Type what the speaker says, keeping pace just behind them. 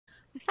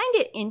I find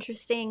it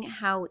interesting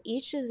how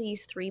each of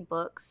these three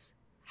books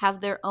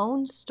have their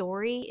own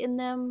story in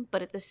them,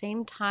 but at the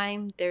same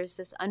time, there's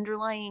this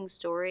underlying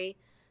story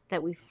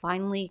that we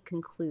finally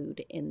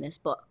conclude in this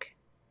book.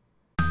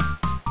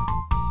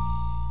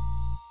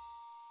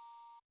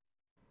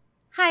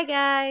 Hi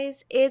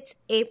guys, it's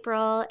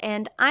April,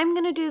 and I'm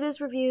going to do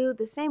this review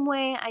the same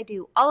way I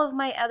do all of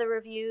my other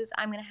reviews.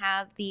 I'm going to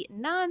have the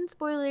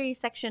non-spoilery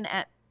section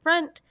at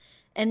front,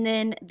 and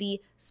then the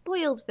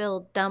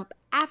spoiled-filled dump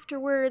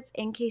afterwards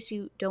in case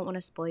you don't want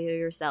to spoil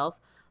yourself.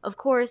 Of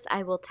course,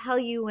 I will tell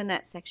you when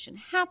that section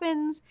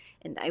happens,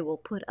 and I will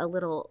put a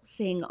little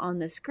thing on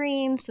the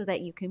screen so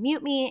that you can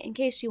mute me in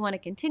case you want to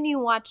continue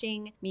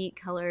watching me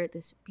color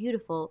this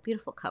beautiful,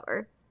 beautiful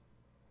cover.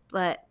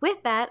 But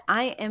with that,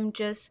 I am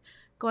just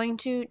going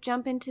to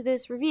jump into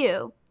this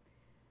review.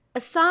 A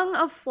Song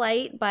of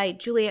Flight by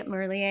Juliet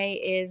Marillier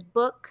is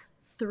book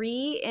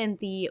 3 in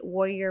the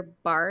Warrior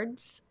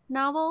Bards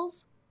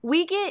novels.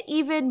 We get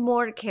even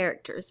more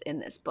characters in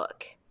this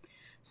book.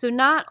 So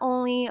not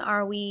only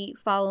are we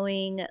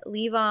following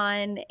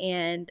Levon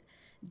and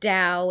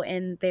Dow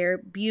and their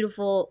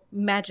beautiful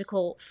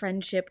magical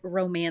friendship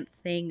romance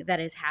thing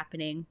that is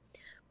happening,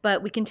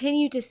 but we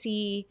continue to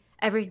see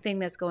everything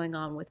that's going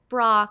on with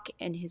Brock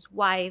and his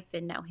wife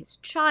and now his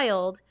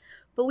child.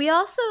 But we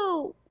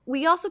also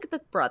get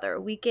the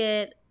brother. We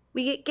get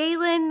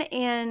Galen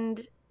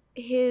and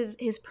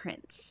his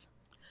prince.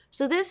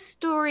 So this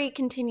story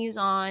continues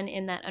on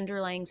in that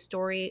underlying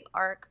story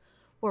arc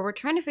where we're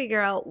trying to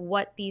figure out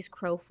what these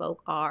crow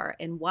folk are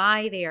and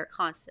why they are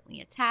constantly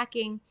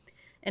attacking.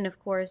 And of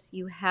course,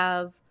 you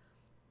have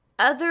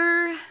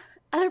other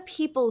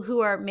people who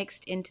are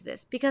mixed into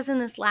this, because in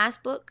this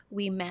last book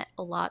we met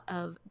a lot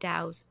of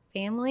Dow's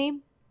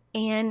family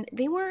and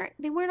they weren't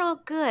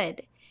all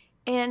good,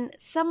 and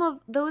some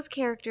of those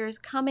characters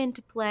come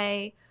into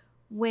play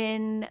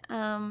when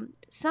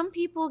some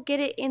people get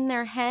it in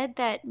their head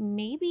that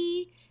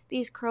maybe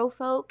these crow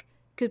folk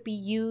could be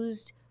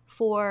used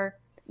for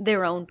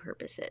their own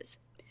purposes.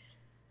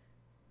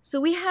 So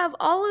we have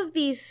all of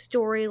these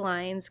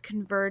storylines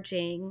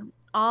converging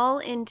all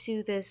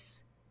into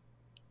this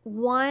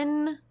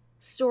one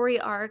story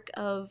arc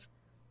of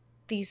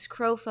these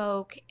crow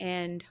folk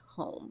and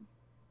home.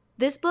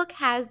 This book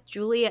has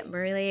Juliet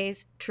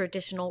Marillier's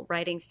traditional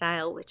writing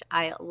style, which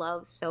I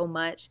love so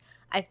much.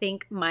 I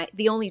think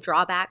the only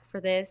drawback for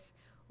this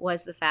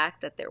was the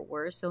fact that there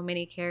were so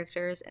many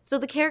characters. So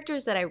the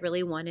characters that I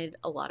really wanted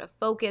a lot of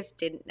focus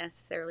didn't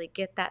necessarily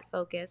get that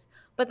focus.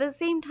 But at the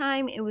same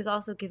time, it was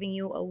also giving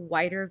you a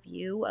wider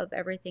view of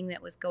everything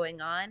that was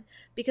going on,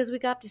 because we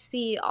got to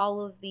see all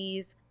of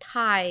these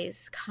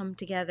ties come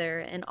together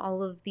and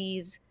all of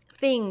these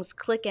things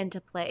click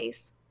into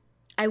place.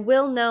 I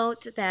will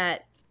note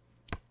that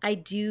I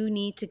do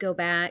need to go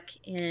back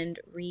and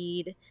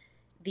read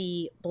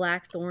the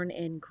Blackthorn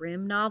and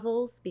Grimm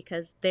novels,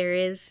 because there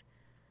is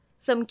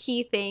some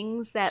key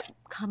things that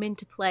come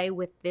into play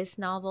with this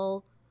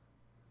novel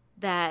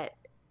that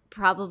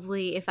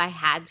probably, if I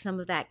had some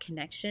of that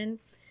connection,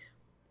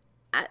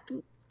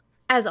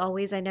 as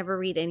always, I never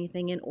read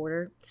anything in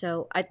order,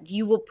 so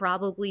you will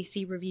probably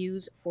see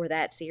reviews for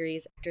that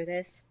series after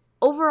this.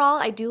 Overall,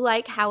 I do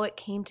like how it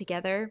came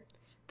together.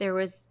 There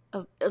was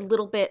a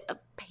little bit of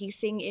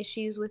pacing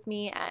issues with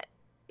me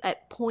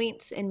at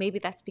points, and maybe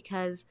that's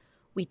because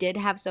we did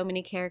have so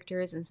many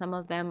characters and some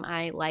of them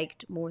I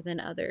liked more than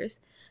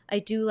others. I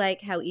do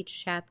like how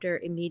each chapter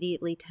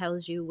immediately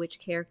tells you which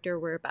character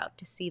we're about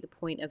to see the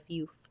point of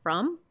view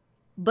from.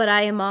 But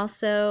I am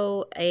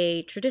also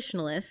a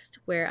traditionalist,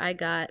 where I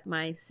got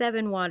my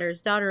Seven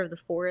Waters, Daughter of the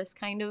Forest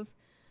kind of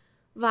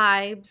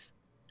vibes.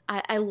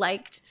 I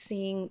liked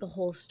seeing the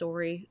whole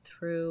story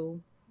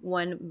through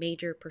one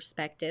major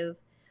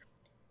perspective,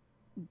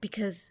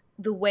 because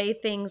the way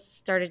things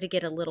started to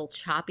get a little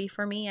choppy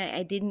for me,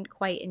 I didn't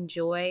quite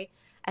enjoy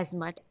as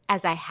much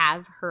as I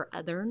have her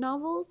other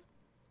novels.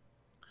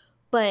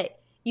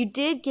 But you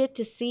did get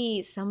to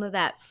see some of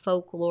that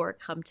folklore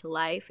come to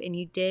life, and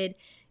you did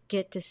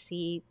get to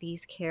see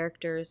these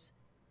characters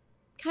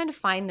kind of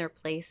find their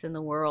place in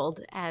the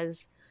world,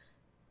 as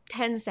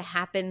tends to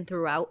happen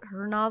throughout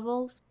her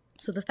novels.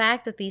 So the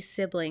fact that these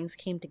siblings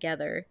came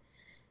together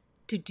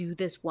to do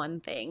this one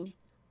thing,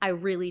 I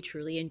really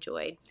truly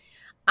enjoyed.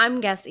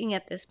 I'm guessing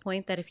at this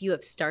point that if you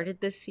have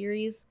started this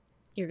series,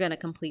 you're going to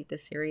complete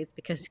this series,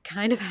 because you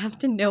kind of have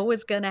to know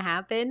what's going to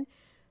happen.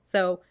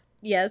 So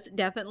yes,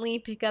 definitely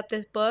pick up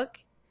this book.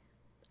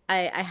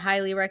 I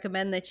highly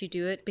recommend that you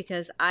do it,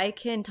 because I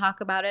can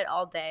talk about it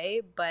all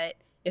day, but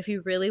if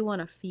you really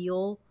want to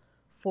feel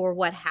for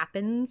what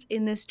happens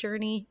in this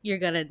journey, you're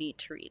going to need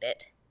to read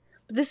it.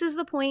 But this is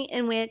the point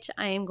in which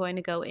I am going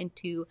to go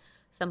into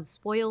some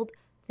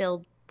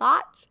spoiled-filled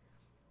thoughts.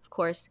 Of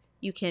course,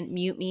 you can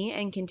mute me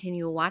and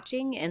continue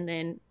watching, and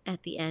then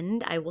at the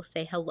end, I will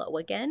say hello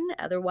again.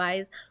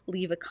 Otherwise,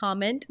 leave a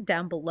comment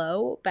down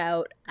below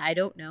about, I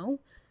don't know,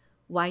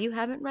 why you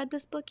haven't read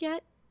this book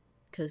yet,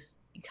 because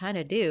you kind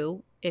of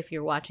do. If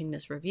you're watching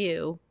this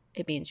review,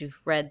 it means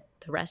you've read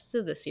the rest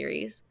of the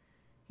series.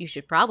 You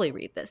should probably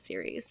read this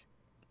series.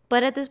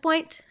 But at this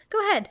point,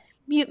 go ahead,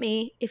 mute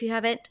me if you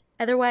haven't.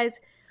 Otherwise,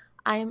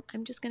 I'm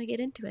just going to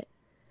get into it.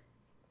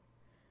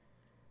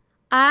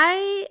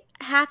 I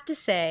have to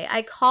say,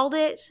 I called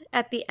it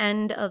at the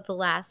end of the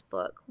last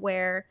book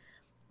where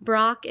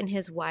Brock and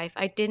his wife,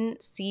 I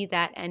didn't see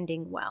that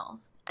ending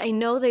well. I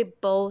know they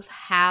both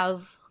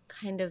have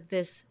kind of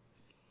this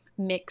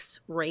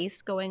mixed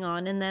race going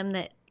on in them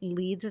that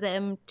leads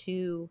them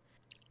to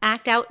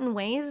act out in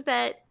ways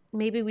that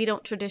maybe we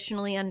don't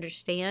traditionally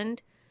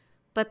understand.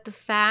 But the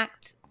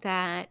fact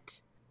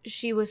that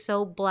she was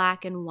so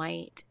black and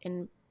white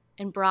and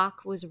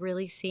Brock was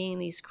really seeing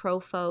these crow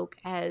folk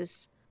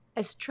as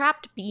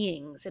trapped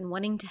beings and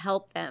wanting to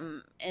help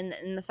them, and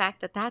the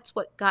fact that that's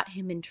what got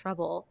him in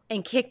trouble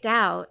and kicked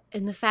out,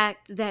 and the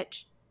fact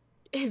that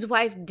his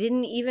wife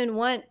didn't even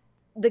want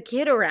the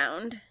kid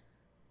around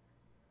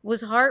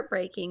was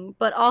heartbreaking.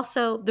 But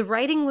also the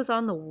writing was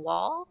on the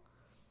wall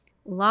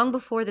long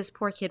before this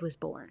poor kid was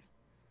born.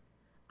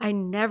 I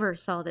never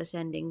saw this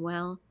ending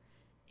well,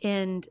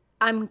 and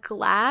I'm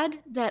glad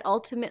that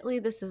ultimately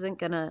this isn't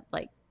gonna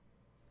like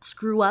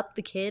screw up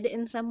the kid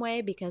in some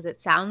way, because it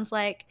sounds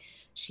like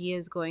she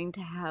is going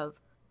to have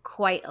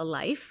quite a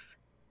life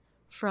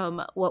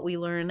from what we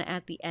learn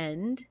at the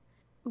end.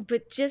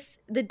 But just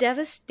the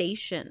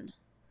devastation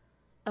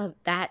of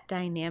that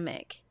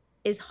dynamic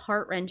is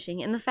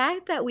heart-wrenching. And the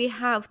fact that we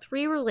have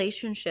 3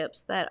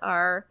 relationships that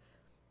are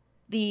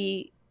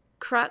the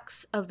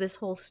crux of this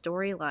whole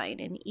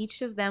storyline, and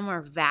each of them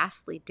are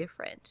vastly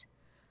different,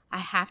 I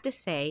have to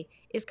say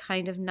is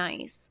kind of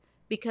nice.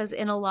 Because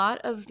in a lot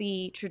of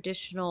the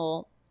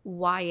traditional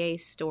YA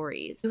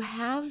stories, you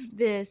have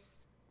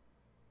this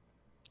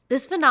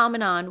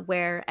phenomenon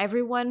where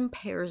everyone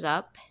pairs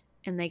up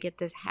and they get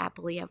this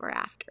happily ever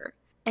after.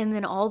 And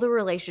then all the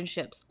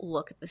relationships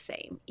look the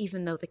same,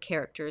 even though the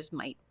characters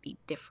might be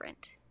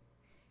different.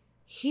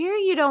 Here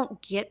you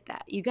don't get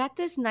that. You got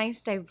this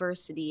nice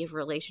diversity of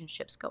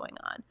relationships going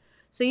on.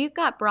 So you've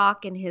got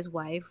Brock and his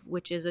wife,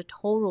 which is a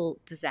total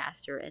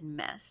disaster and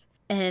mess.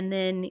 And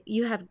then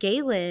you have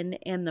Galen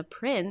and the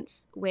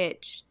prince,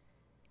 which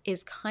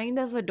is kind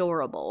of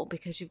adorable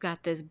because you've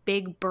got this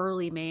big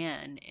burly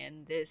man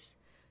and this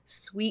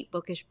sweet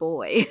bookish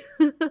boy.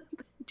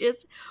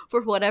 Just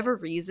for whatever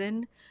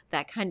reason,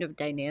 that kind of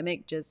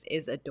dynamic just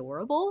is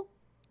adorable.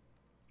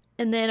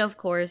 And then, of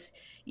course,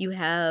 you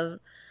have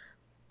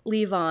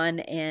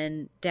Levon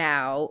and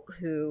Dow,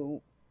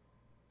 who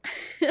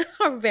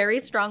are very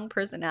strong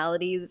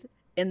personalities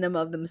in them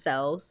of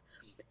themselves.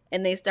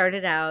 And they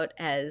started out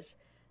as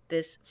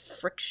this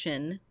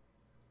friction,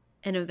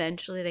 and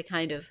eventually they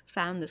kind of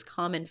found this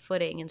common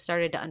footing and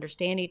started to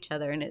understand each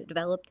other, and it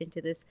developed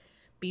into this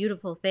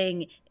beautiful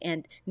thing,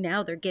 and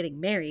now they're getting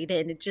married,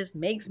 and it just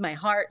makes my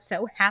heart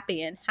so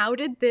happy. And how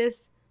did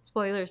this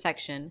spoiler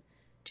section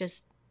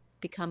just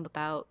become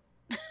about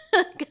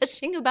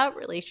gushing about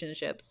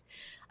relationships?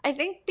 I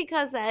think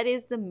because that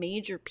is the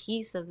major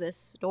piece of this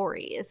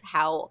story, is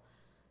how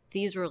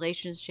these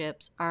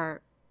relationships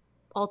are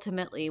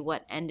ultimately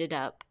what ended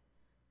up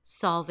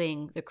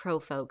solving the crow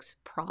folks'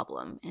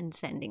 problem and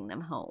sending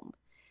them home.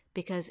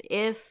 Because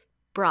if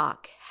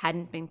Brock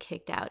hadn't been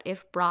kicked out,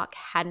 if Brock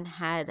hadn't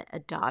had a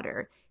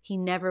daughter, he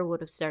never would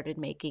have started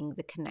making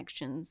the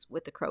connections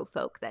with the crow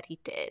folk that he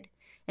did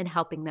and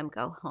helping them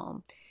go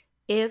home.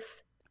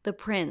 If the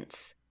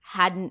prince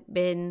hadn't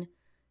been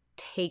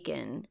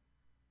taken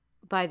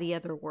by the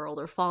other world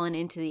or fallen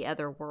into the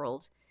other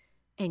world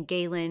and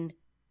Galen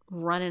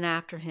running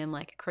after him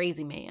like a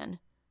crazy man,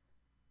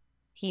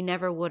 he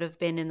never would have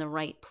been in the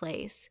right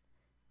place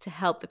to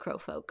help the crow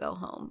folk go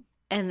home.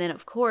 And then,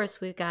 of course,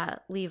 we've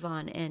got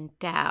Levon and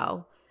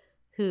Dow,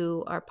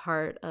 who are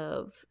part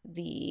of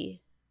the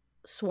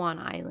Swan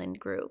Island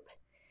group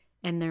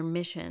and their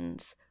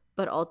missions.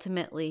 But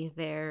ultimately,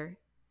 their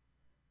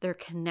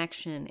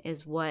connection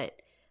is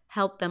what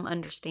helped them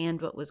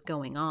understand what was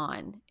going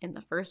on in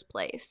the first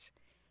place.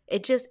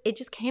 It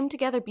just came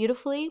together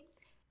beautifully.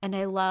 And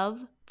I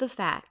love the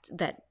fact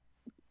that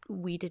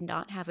we did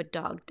not have a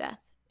dog death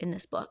in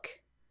this book.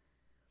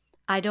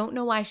 I don't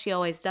know why she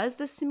always does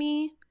this to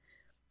me.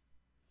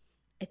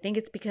 I think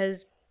it's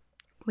because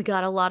we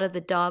got a lot of the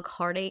dog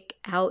heartache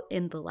out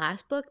in the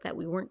last book that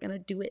we weren't going to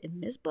do it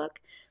in this book.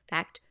 In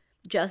fact,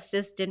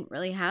 Justice didn't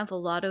really have a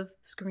lot of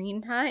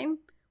screen time,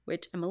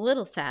 which I'm a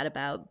little sad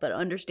about, but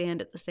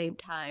understand at the same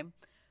time.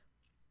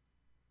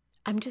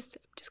 I'm just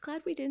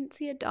glad we didn't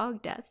see a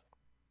dog death.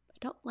 I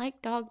don't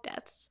like dog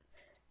deaths.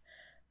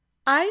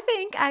 I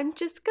think I'm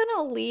just going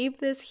to leave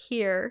this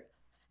here.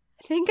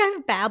 I think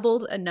I've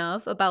babbled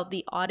enough about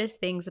the oddest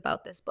things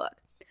about this book.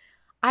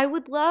 I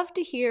would love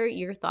to hear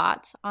your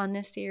thoughts on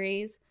this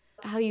series,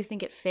 how you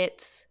think it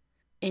fits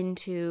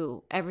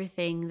into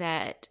everything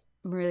that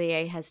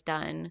Marillier has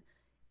done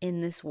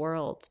in this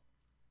world.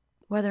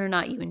 Whether or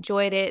not you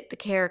enjoyed it, the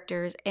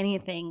characters,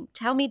 anything,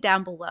 tell me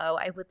down below.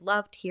 I would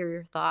love to hear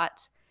your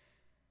thoughts.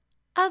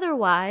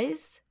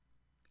 Otherwise,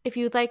 if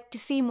you'd like to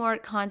see more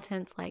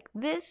content like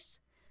this,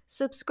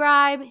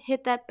 subscribe,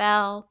 hit that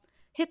bell.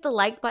 Hit the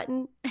like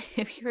button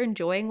if you're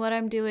enjoying what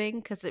I'm doing,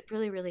 because it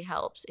really, really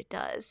helps. It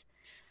does.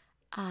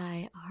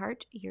 I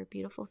heart your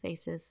beautiful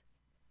faces.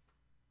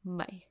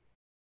 Bye.